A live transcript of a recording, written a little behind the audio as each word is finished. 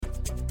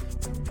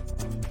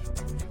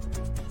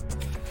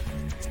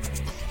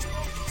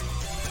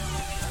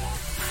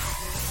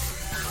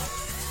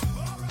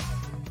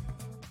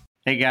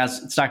Hey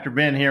guys, it's Dr.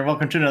 Ben here.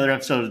 Welcome to another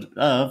episode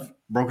of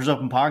Brokers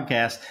Open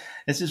Podcast.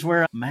 This is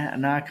where Matt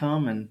and I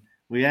come and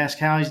we ask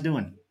how he's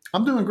doing.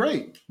 I'm doing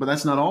great, but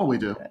that's not all we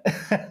do.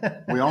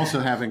 We also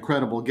have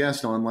incredible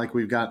guests on like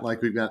we've got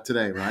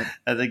today, right?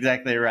 That's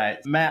exactly right.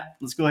 Matt,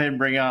 let's go ahead and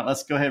bring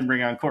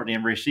on Courtney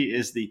Embry. She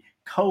is the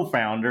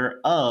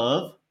co-founder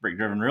of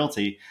BrickDriven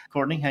Realty.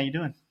 Courtney, how you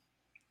doing?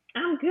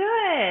 I'm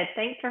good.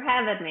 Thanks for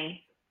having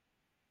me.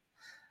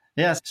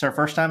 Yes, it's our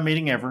first time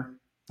meeting ever.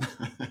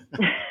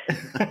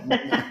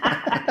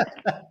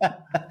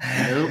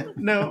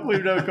 No,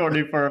 we've known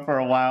Courtney for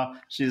a while.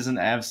 She's an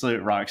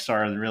absolute rock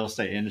star in the real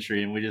estate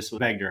industry, and we just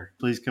begged her,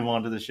 please come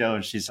on to the show.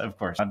 And she's, of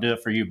course, I'll do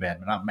it for you, Ben,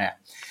 but not Matt.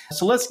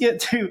 So let's get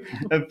to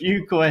a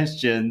few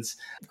questions.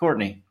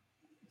 Courtney,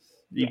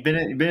 you've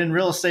been in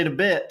real estate a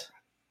bit,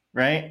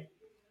 right?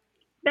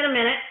 Been a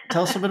minute.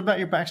 Tell us a bit about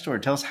your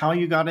backstory. Tell us how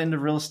you got into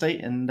real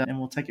estate, and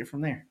we'll take it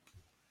from there.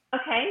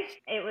 Okay.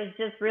 It was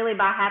just really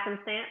by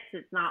happenstance.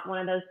 It's not one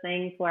of those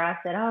things where I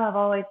said, I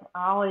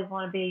always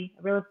want to be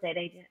a real estate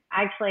agent.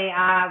 Actually,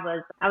 I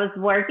was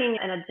working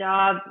in a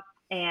job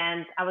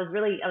and I was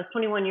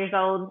 21 years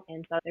old.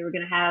 And so they were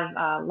going to have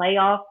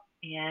layoffs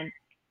and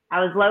I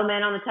was low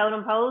man on the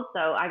totem pole. So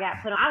I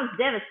was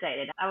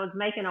devastated. I was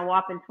making a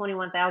whopping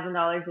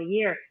 $21,000 a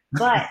year,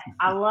 but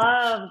I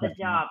loved the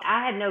job.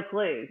 I had no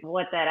clue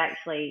what that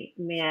actually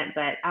meant,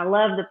 but I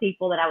loved the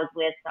people that I was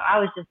with. So I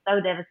was just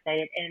so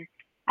devastated. And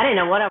I didn't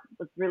know what I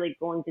was really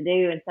going to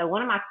do. And so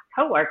one of my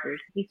coworkers,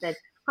 he said,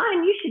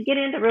 "Hon, you should get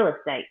into real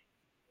estate."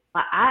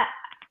 But I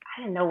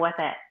didn't know what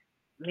that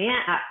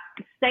meant.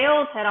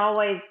 Sales had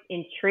always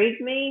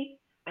intrigued me.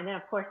 And then,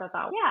 of course, I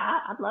thought, yeah,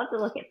 I'd love to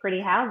look at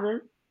pretty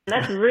houses. And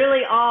that's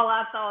really all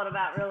I thought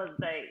about real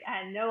estate.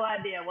 I had no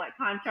idea what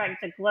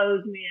contract to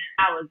close meant.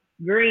 I was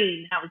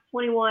green. I was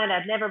 21.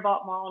 I'd never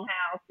bought my own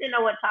house. Didn't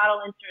know what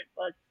title insurance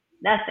was.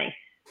 Nothing.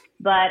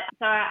 But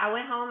so I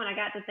went home and I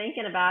got to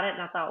thinking about it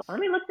and I thought, let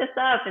me look this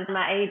up. And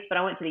my age, but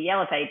I went to the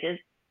Yellow Pages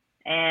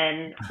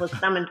and was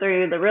thumbing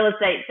through the real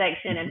estate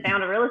section and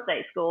found a real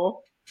estate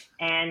school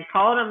and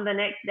called them the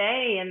next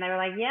day. And they were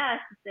like, yes,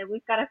 said,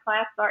 we've got a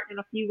class starting in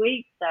a few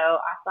weeks. So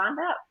I signed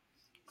up.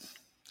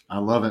 I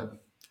love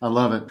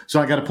it. So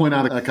I got to point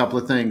out a couple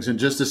of things. In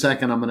just a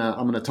second, I'm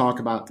gonna talk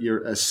about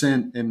your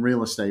ascent in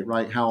real estate,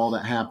 right? How all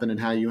that happened and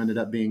how you ended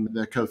up being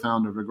the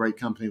co-founder of a great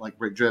company like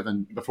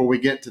BrickDriven. Before we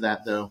get to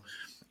that, though,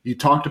 you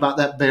talked about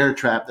that bear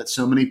trap that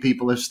so many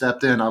people have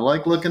stepped in. I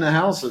like looking at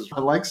houses. I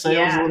like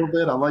sales a little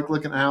bit. I like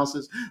looking at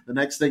houses. The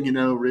next thing you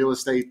know, real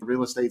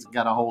estate's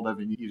got a hold of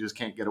you and you just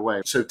can't get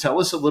away. So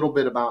tell us a little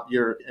bit about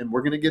and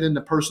we're going to get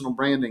into personal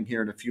branding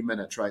here in a few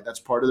minutes, right?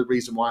 That's part of the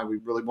reason why we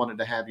really wanted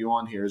to have you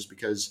on here is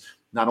because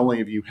not only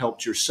have you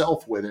helped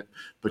yourself with it,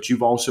 but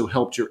you've also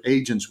helped your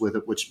agents with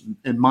it, which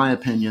in my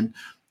opinion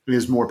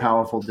is more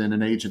powerful than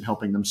an agent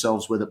helping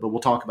themselves with it. But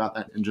we'll talk about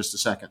that in just a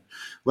second.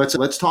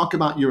 Let's talk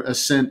about your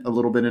ascent a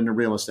little bit into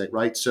real estate,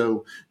 right?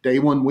 So day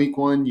one, week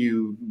one,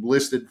 you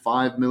listed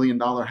 $5 million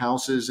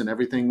houses and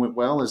everything went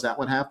well. Is that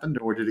what happened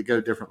or did it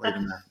go differently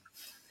than that?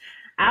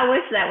 I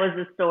wish that was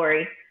the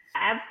story.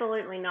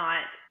 Absolutely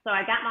not. So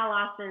I got my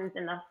license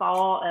in the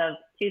fall of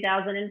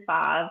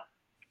 2005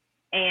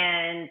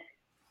 and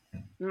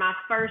my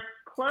first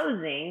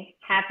closing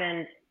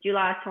happened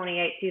July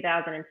 28,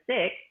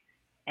 2006.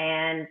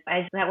 And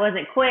that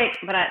wasn't quick,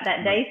 but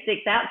that day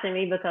sticks out to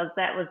me because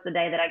that was the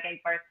day that I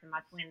gave birth to my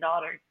twin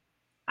daughters.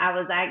 I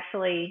was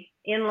actually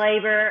in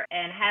labor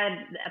and had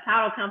a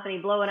title company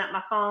blowing up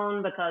my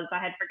phone because I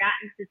had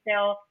forgotten to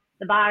tell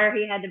the buyer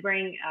he had to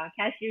bring a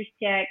cashier's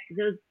check.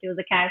 It was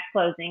a cash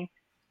closing,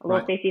 a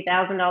little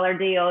 $50,000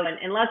 deal.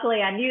 And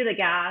luckily I knew the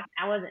guy.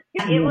 I was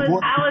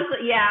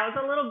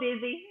a little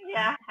busy.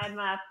 Yeah, I had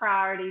my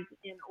priorities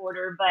in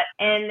order.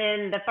 And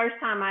then the first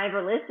time I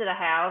ever listed a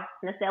house,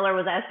 the seller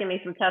was asking me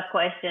some tough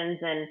questions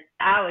and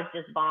I was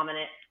just bombing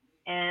it.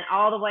 And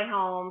all the way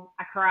home,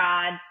 I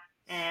cried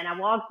and I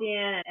walked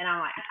in and I'm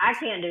like, I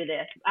can't do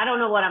this. I don't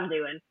know what I'm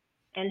doing.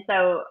 And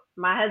so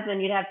my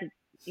husband, you'd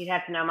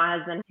have to know my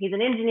husband, he's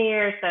an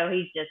engineer. So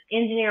he's just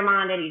engineer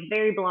minded. He's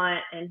very blunt.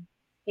 And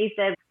he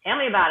said, tell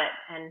me about it.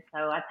 And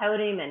so I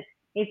told him and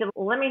he said,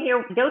 well, let me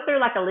go through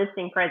like a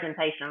listing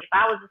presentation. If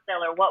I was a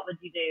seller, what would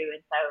you do?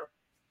 And so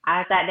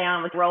I sat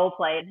down with role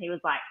play and he was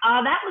like,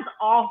 oh, that was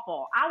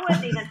awful. I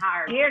wouldn't even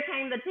hire you. Here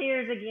came the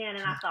tears again.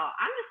 And I thought,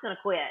 I'm just going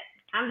to quit.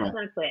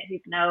 He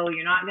said, no,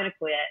 you're not going to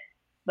quit.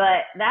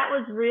 But that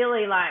was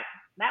really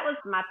that was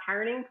my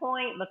turning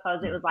point because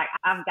it was like,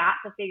 I've got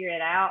to figure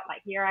it out.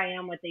 Like here I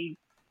am with these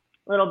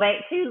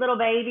two little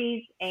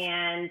babies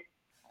and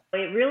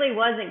it really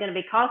wasn't going to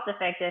be cost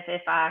effective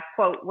if I,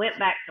 quote, went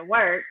back to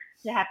work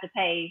to have to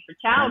pay for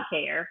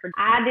childcare.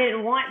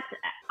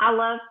 I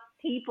love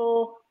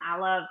people. I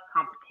love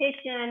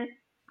competition.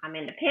 I'm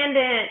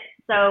independent.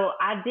 So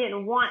I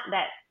didn't want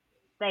that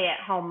stay at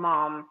home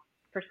mom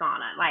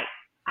persona. Like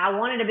I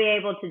wanted to be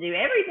able to do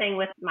everything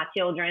with my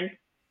children,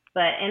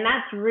 and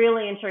that's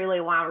really and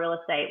truly why real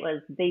estate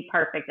was the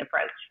perfect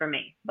approach for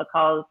me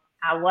because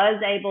I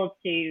was able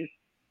to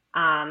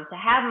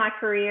have my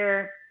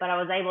career, but I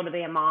was able to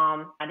be a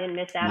mom. I didn't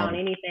miss out on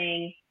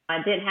anything.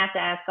 I didn't have to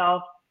ask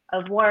off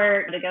of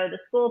work to go to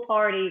school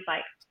parties.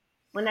 Like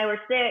when they were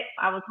sick,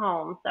 I was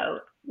home. So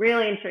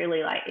really and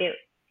truly, like it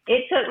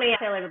took me,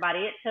 I tell everybody,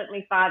 it took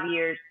me 5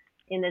 years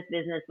in this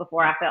business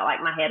before I felt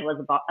like my head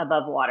was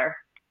above water.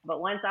 But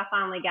once I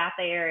finally got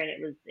there, and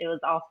it was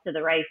off to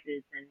the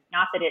races. And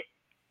not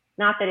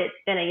that it's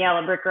been a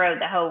yellow brick road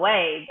the whole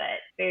way, but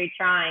very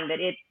trying, but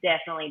it's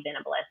definitely been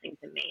a blessing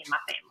to me and my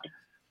family.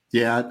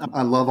 Yeah,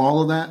 I love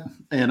all of that.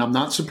 And I'm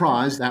not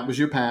surprised that was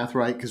your path,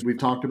 right? Because we've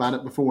talked about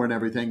it before and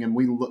everything. And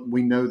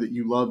we know that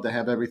you love to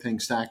have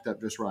everything stacked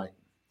up just right.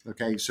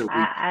 Okay. So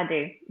I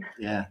do.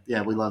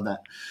 Yeah, we love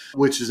that,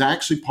 which is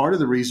actually part of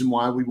the reason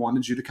why we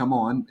wanted you to come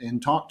on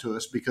and talk to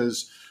us,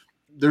 because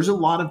there's a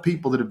lot of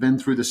people that have been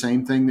through the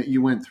same thing that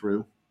you went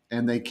through,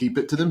 and they keep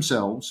it to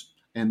themselves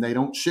and they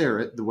don't share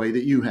it the way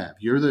that you have.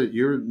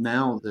 You're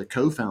now the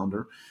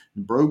co-founder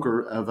and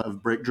broker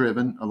of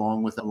BrickDriven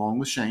along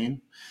with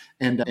Shane.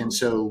 And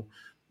so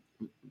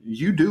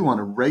you do on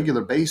a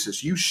regular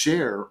basis, you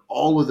share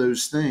all of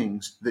those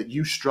things that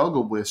you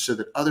struggle with so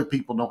that other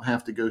people don't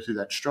have to go through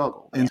that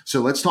struggle. And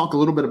so let's talk a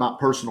little bit about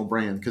personal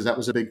brand, because that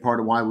was a big part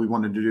of why we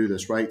wanted to do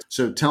this, right?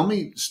 So tell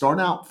me, start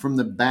out from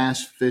the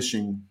bass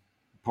fishing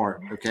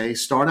part, okay?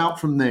 Start out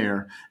from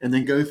there and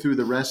then go through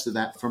the rest of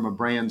that from a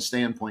brand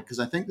standpoint, because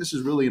I think this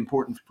is really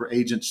important for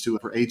agents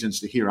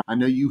to hear. I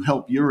know you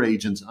help your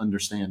agents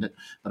understand it,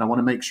 but I want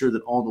to make sure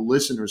that all the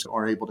listeners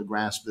are able to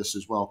grasp this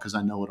as well, because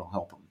I know it'll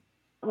help them.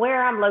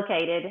 Where I'm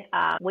located,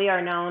 we are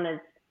known as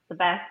the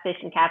bass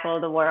fishing capital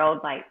of the world.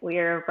 Like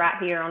we're right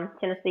here on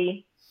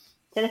Tennessee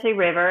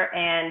River.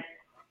 And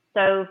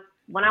so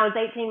when I was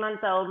 18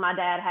 months old, my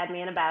dad had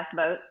me in a bass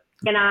boat.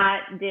 And I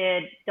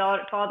did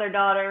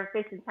father-daughter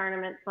fishing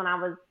tournaments when I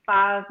was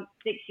 5,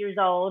 6 years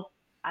old.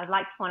 I'd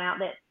like to point out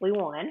that we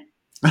won.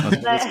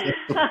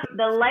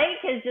 The lake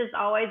has just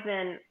always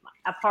been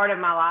a part of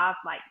my life.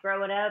 Like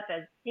growing up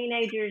as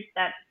teenagers,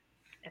 that's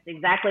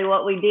exactly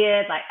what we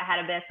did. Like I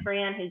had a best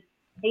friend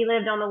he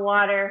lived on the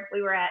water.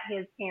 We were at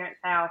his parents'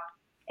 house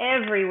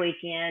every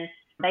weekend.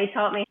 They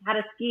taught me how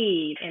to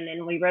ski, and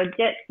then we rode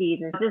jet skis.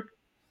 And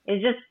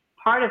it's just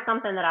part of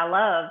something that I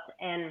loved.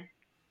 And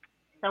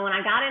so when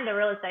I got into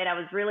real estate, I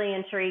was really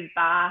intrigued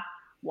by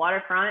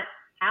waterfront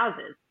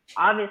houses.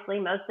 Obviously,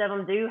 most of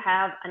them do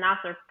have a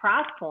nicer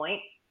price point,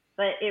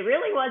 but it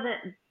really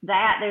wasn't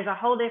that. There's a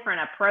whole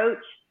different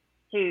approach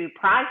to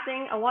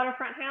pricing a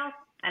waterfront house.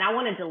 And I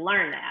wanted to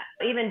learn that.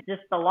 Even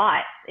just the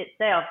lot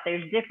itself,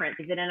 there's difference.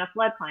 Is it in a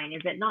floodplain?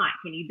 Is it not?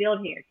 Can you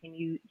build here? Do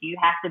you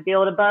have to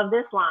build above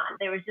this line?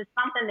 There was just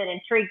something that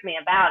intrigued me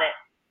about it.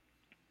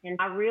 And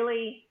I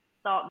really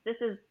thought, this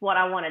is what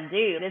I want to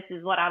do. This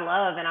is what I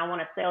love, and I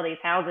want to sell these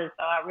houses.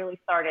 So I really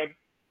started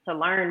to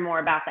learn more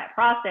about that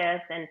process.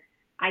 And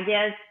I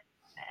guess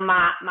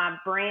my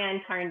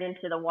brand turned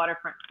into the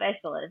waterfront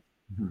specialist.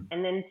 Mm-hmm.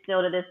 And then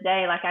still to this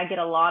day, like I get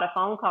a lot of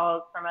phone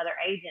calls from other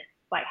agents.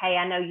 Like, hey,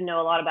 I know you know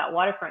a lot about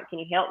waterfront. Can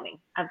you help me?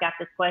 I've got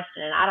this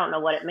question and I don't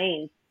know what it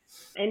means.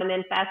 And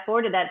then fast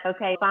forward to that,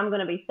 okay, if I'm going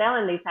to be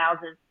selling these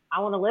houses, I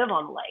want to live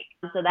on the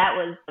lake. So that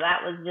was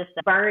just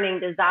a burning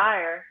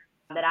desire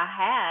that I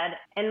had.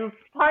 And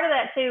part of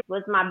that too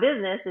was my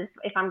business is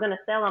if I'm going to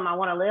sell them, I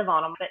want to live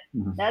on them. But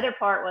the other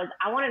part was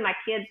I wanted my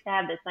kids to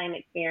have the same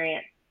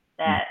experience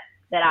that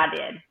I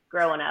did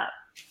growing up.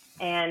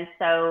 And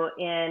so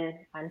in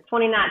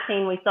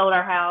 2019, we sold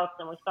our house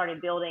and we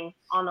started building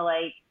on the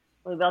lake.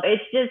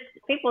 It's just,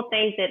 people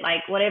think that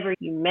like whatever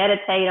you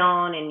meditate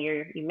on and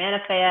you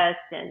manifest,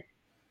 and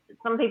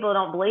some people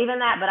don't believe in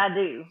that, but I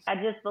do. I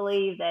just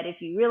believe that if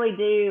you really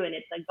do, and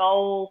it's a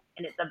goal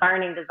and it's a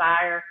burning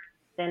desire,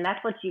 then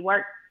that's what you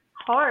work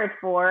hard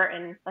for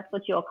and that's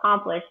what you'll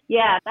accomplish.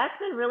 Yeah, that's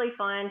been really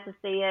fun to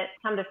see it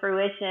come to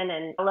fruition.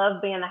 And I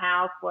love being the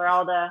house where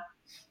all the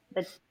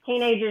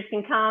teenagers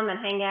can come and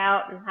hang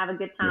out and have a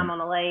good time on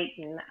the lake.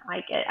 And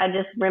like, I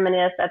just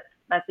reminisce.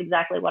 That's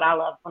exactly what I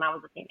loved when I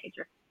was a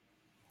teenager.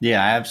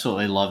 Yeah, I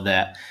absolutely love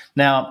that.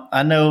 Now,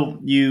 I know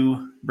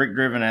you,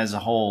 BrickDriven as a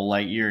whole,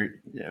 like you're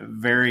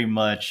very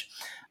much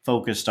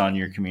focused on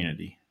your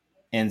community.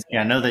 And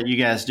I know that you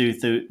guys do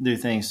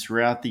things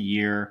throughout the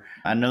year.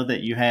 I know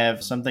that you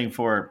have something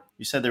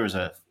you said there was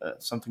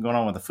something going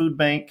on with a food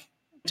bank.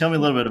 Tell me a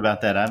little bit about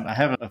that. I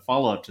have a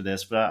follow-up to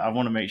this, but I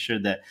want to make sure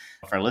that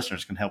if our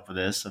listeners can help with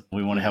this,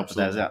 we want to help with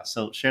that out.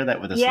 So share that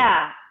with us.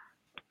 Yeah,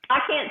 I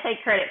can't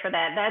take credit for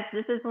that.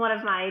 This is one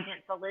of my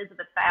agents,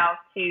 Elizabeth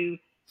Faust, who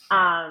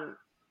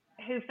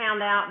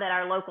found out that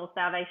our local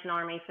Salvation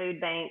Army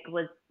food bank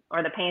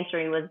the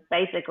pantry was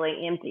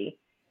basically empty.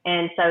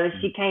 And so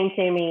she came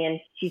to me and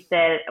she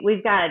said,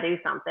 we've got to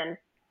do something.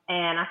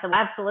 And I said, well,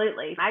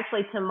 absolutely.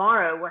 Actually,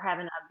 tomorrow we're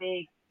having a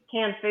big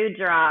canned food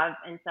drive.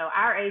 And so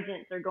our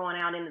agents are going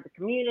out into the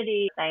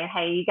community saying,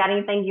 hey, you got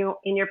anything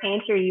in your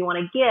pantry you want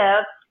to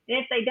give?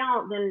 And if they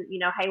don't, then,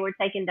 hey, we're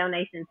taking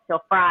donations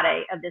till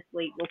Friday of this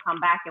week. We'll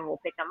come back and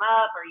we'll pick them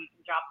up, or you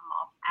can drop them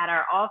off at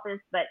our office.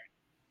 But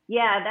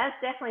yeah, that's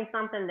definitely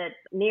something that's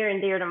near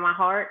and dear to my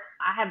heart.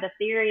 I have the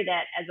theory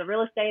that as a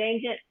real estate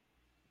agent,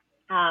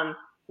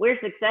 we're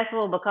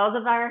successful because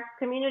of our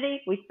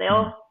community. We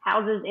sell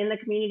houses in the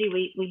community.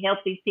 We help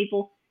these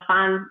people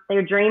find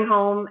their dream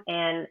home,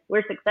 and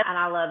we're successful, and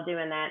I love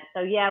doing that.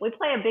 So yeah, we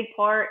play a big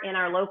part in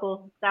our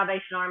local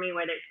Salvation Army,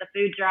 whether it's the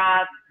food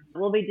drive.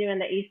 We'll be doing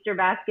the Easter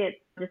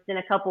basket just in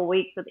a couple of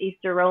weeks with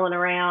Easter rolling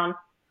around.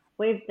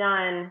 We've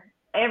done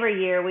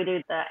every year we do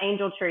the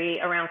angel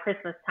tree around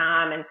Christmas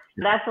time, and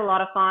that's a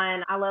lot of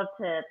fun. I love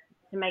to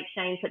make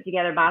Shane put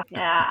together baskets.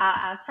 Yeah,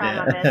 I try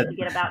my best to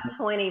get about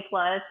 20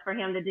 plus for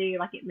him to do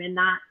like at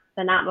midnight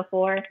the night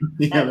before.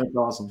 Yeah, that's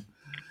awesome.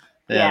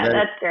 Yeah,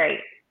 that's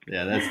great.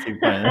 Yeah, that's too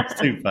funny. That's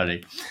too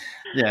funny.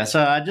 Yeah,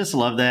 so I just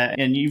love that.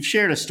 And you've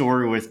shared a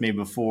story with me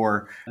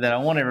before that I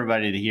want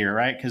everybody to hear,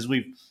 right? Because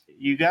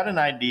you got an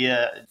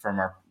idea from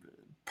our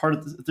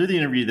through the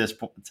interview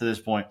to this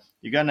point,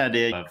 you got an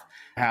idea of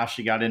how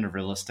she got into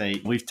real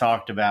estate. We've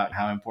talked about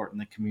how important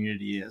the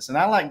community is. And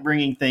I like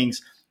bringing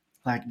things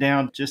like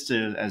down just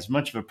to as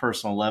much of a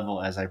personal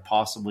level as I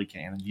possibly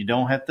can. You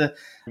don't have to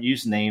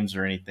use names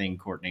or anything,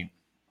 Courtney,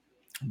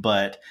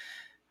 but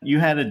you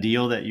had a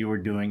deal that you were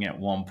doing at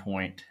one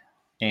point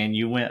and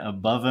you went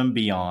above and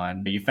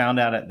beyond. You found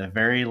out at the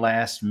very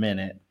last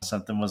minute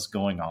something was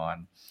going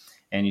on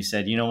and you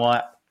said, you know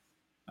what?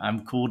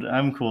 I'm cool.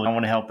 I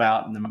want to help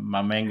out. And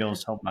my main goal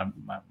is help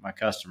my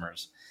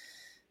customers.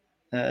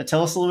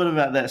 Tell us a little bit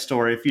about that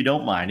story, if you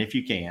don't mind, if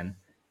you can.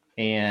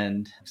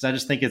 And because I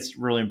just think it's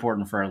really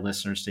important for our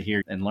listeners to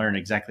hear and learn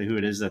exactly who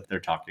it is that they're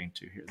talking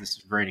to here. This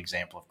is a great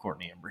example of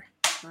Courtney Embry.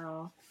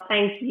 Oh,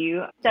 thank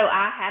you. So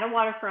I had a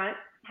waterfront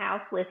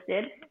house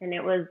listed, and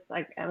it was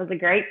a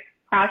great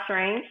price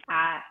range.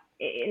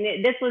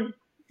 This was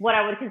what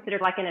I would consider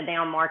like in a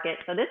down market.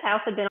 So this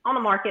house had been on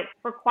the market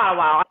for quite a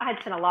while. I had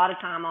spent a lot of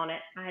time on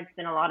it. I had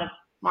spent a lot of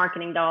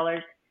marketing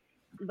dollars.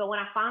 But when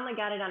I finally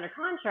got it under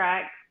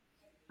contract,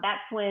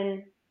 that's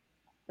when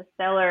the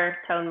seller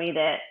told me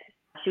that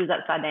she was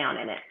upside down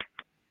in it.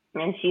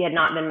 And she had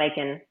not been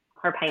making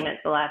her payments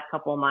the last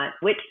couple of months,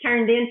 which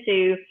turned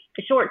into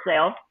a short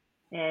sale,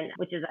 and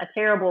which is a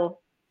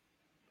terrible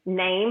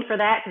name for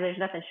that because there's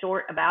nothing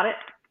short about it.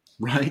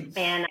 Right.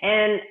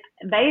 And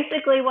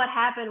basically what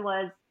happened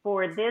was,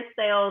 for this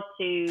sale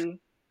to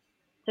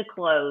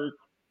close,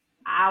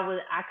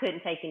 I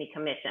couldn't take any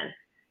commission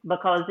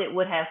because it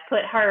would have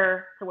put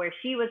her to where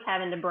she was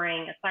having to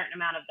bring a certain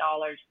amount of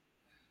dollars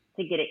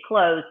to get it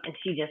closed, and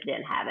she just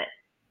didn't have it.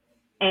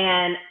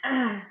 And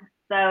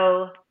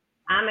so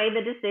I made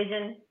the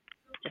decision,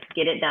 just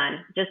get it done,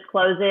 just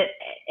close it.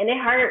 And it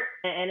hurt.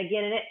 And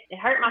again, it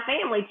hurt my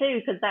family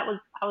too, because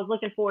I was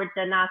looking forward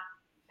to a nice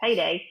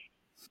payday,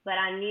 but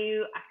I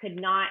knew I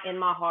could not in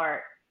my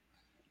heart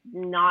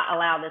not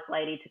allow this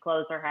lady to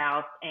close her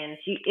house, and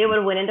it would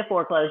have went into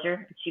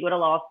foreclosure. She would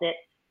have lost it.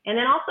 And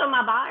then also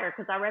my buyer,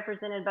 because I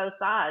represented both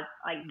sides.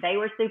 Like, they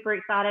were super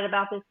excited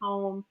about this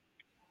home.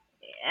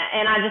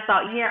 And I just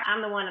thought, here,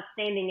 I'm the one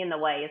standing in the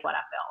way is what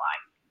I felt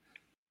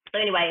like. So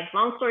anyway,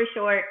 long story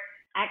short,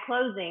 at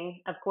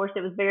closing, of course,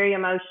 it was very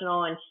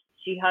emotional, and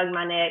she hugged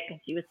my neck and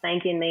she was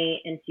thanking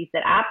me. And she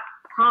said, I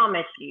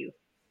promise you,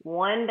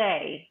 one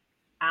day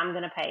I'm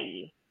going to pay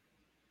you.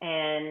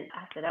 And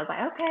I was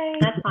like, okay,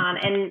 that's fine.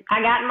 And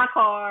I got in my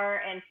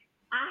car, and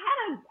I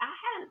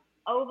had an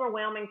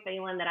overwhelming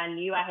feeling that I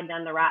knew I had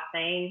done the right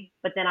thing.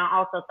 But then I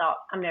also thought,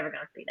 I'm never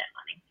going to see that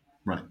money.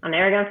 Right. I'm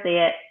never going to see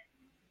it.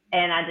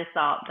 And I just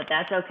thought, but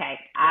that's okay.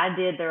 I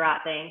did the right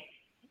thing.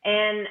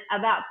 And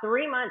about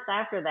 3 months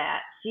after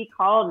that, she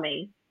called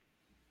me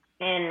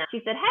and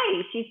she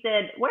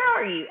said, where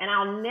are you? And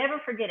I'll never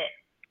forget it.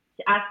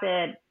 I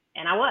said,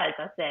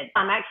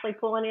 I'm actually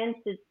pulling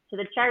into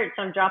the church.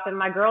 I'm dropping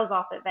my girls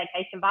off at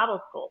Vacation Bible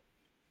School.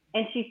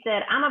 And she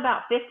said, I'm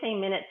about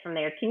 15 minutes from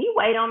there. Can you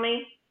wait on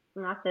me?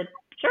 And I said,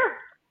 sure.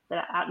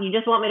 You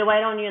just want me to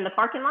wait on you in the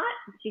parking lot?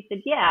 And she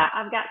said, yeah,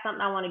 I've got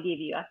something I want to give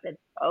you. I said,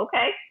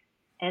 okay.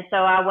 And so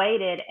I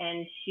waited,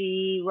 and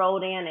she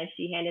rolled in and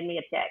she handed me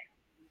a check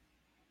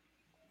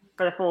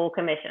for the full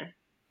commission.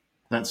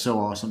 That's so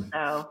awesome.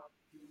 So,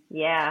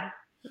 yeah.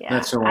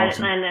 That's so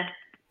awesome.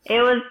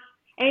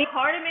 And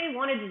part of me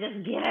wanted to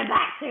just give it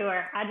back to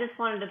her. I just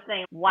wanted to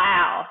think,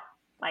 wow,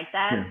 like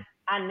that. Yeah.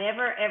 I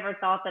never, ever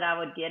thought that I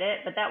would get it,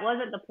 but that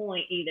wasn't the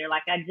point either.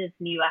 Like, I just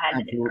knew I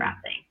had to do the right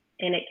thing,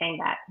 and it came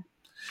back.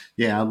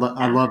 Yeah,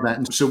 I love that.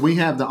 And so we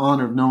have the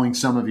honor of knowing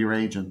some of your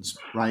agents,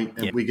 right?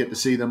 And we get to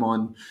see them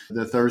on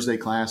the Thursday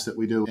class that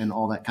we do and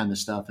all that kind of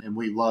stuff. And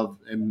we love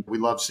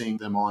seeing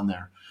them on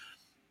there.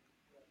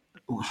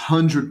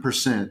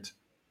 100%.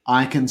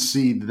 I can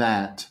see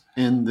that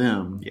in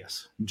them.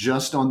 Yes.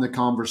 Just on the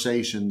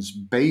conversations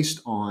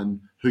based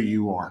on who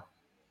you are.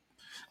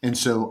 And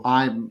so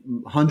I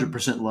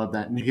 100% love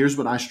that. And here's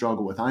what I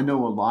struggle with. I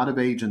know a lot of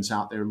agents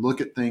out there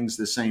look at things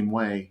the same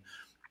way,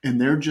 and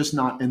they're just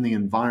not in the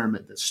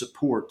environment that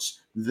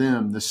supports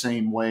them the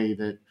same way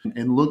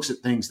and looks at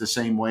things the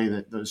same way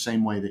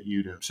that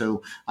you do.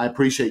 So I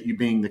appreciate you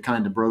being the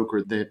kind of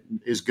broker that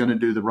is going to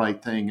do the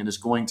right thing and is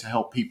going to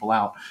help people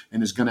out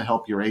and is going to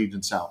help your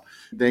agents out.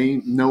 They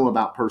know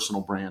about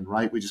personal brand,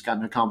 right? We just got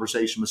in a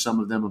conversation with some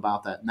of them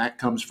about that, and that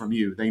comes from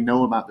you. They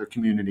know about their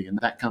community, and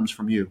that comes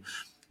from you.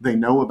 They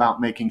know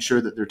about making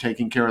sure that they're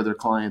taking care of their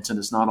clients, and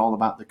it's not all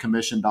about the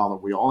commission dollar.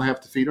 We all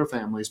have to feed our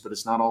families, but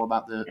it's not all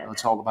about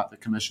it's all about the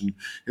commission.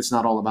 It's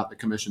not all about the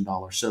commission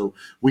dollar. So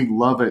we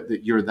love it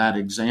that you're that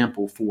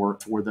example for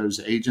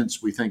those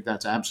agents. We think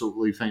that's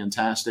absolutely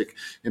fantastic.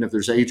 And if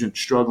there's agents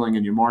struggling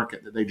in your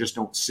market that they just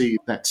don't see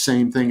that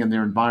same thing in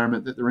their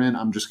environment that they're in,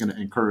 I'm just going to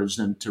encourage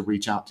them to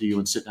reach out to you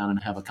and sit down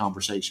and have a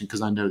conversation,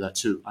 because I know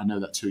that's who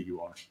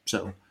you are.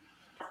 So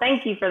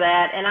thank you for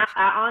that. And I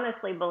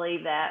honestly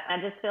believe that.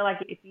 I just feel like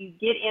if you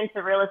get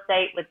into real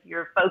estate with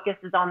your focus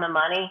is on the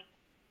money,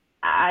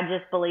 I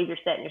just believe you're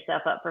setting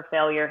yourself up for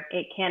failure.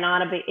 It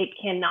cannot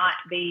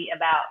be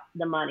about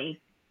the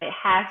money. It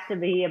has to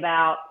be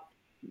about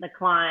the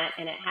client,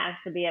 and it has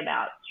to be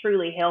about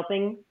truly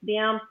helping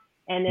them.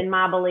 And then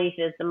my belief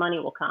is the money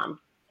will come.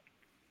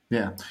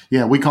 Yeah.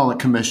 Yeah. We call it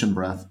commission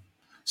breath.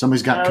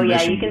 Somebody's got commission.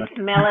 Oh yeah, you can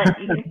smell it.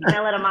 You can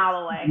smell it a mile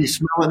away. You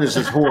smell it, it's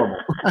just horrible.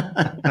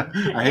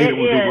 I hate it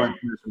when people have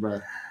commission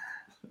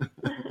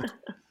breath.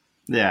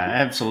 Yeah,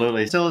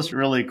 absolutely. Tell us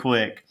really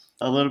quick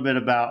a little bit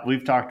about,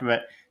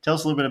 tell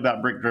us a little bit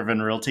about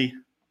BrickDriven Realty,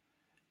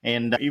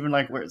 and even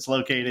like where it's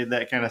located,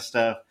 that kind of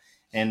stuff.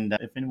 And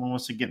if anyone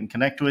wants to get and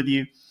connect with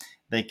you,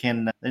 they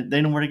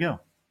know where to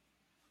go.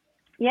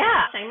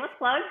 Yeah, shameless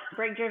plug.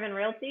 BrickDriven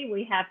Realty.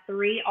 We have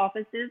 3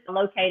 offices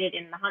located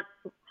in the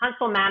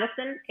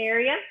Huntsville-Madison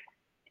area,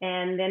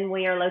 and then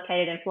we are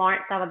located in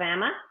Florence,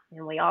 Alabama,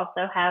 and we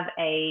also have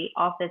a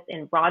office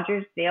in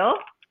Rogersville,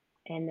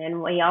 and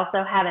then we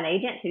also have an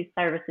agent who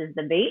services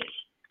the beach.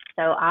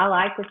 So I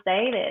like to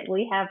say that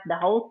we have the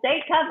whole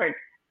state covered.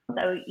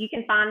 So you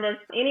can find us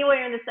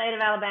anywhere in the state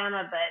of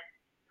Alabama, but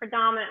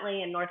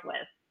predominantly in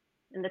Northwest,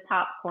 in the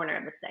top corner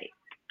of the state.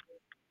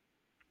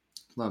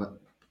 Love it.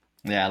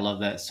 Yeah, I love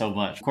that so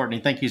much.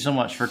 Courtney, thank you so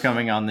much for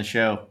coming on the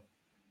show.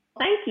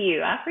 Thank you.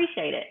 I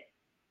appreciate it.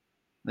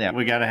 Yeah,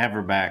 we got to have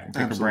her back and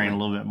pick her brain a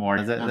little bit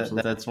more.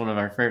 That's one of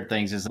our favorite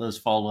things, is those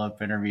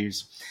follow-up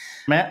interviews.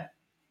 Matt,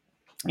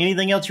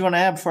 anything else you want to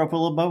add before I put a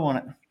little bow on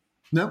it?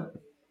 Nope,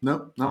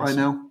 not awesome. Right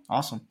now.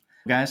 Awesome.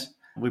 Guys,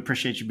 we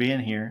appreciate you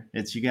being here.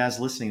 It's you guys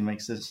listening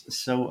makes this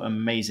so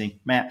amazing.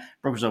 Matt,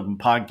 Brokers Open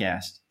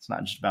podcast. It's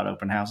not just about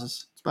open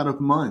houses. It's about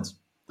open minds.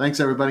 Thanks,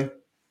 everybody.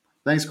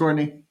 Thanks,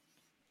 Courtney.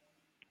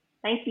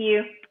 Thank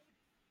you.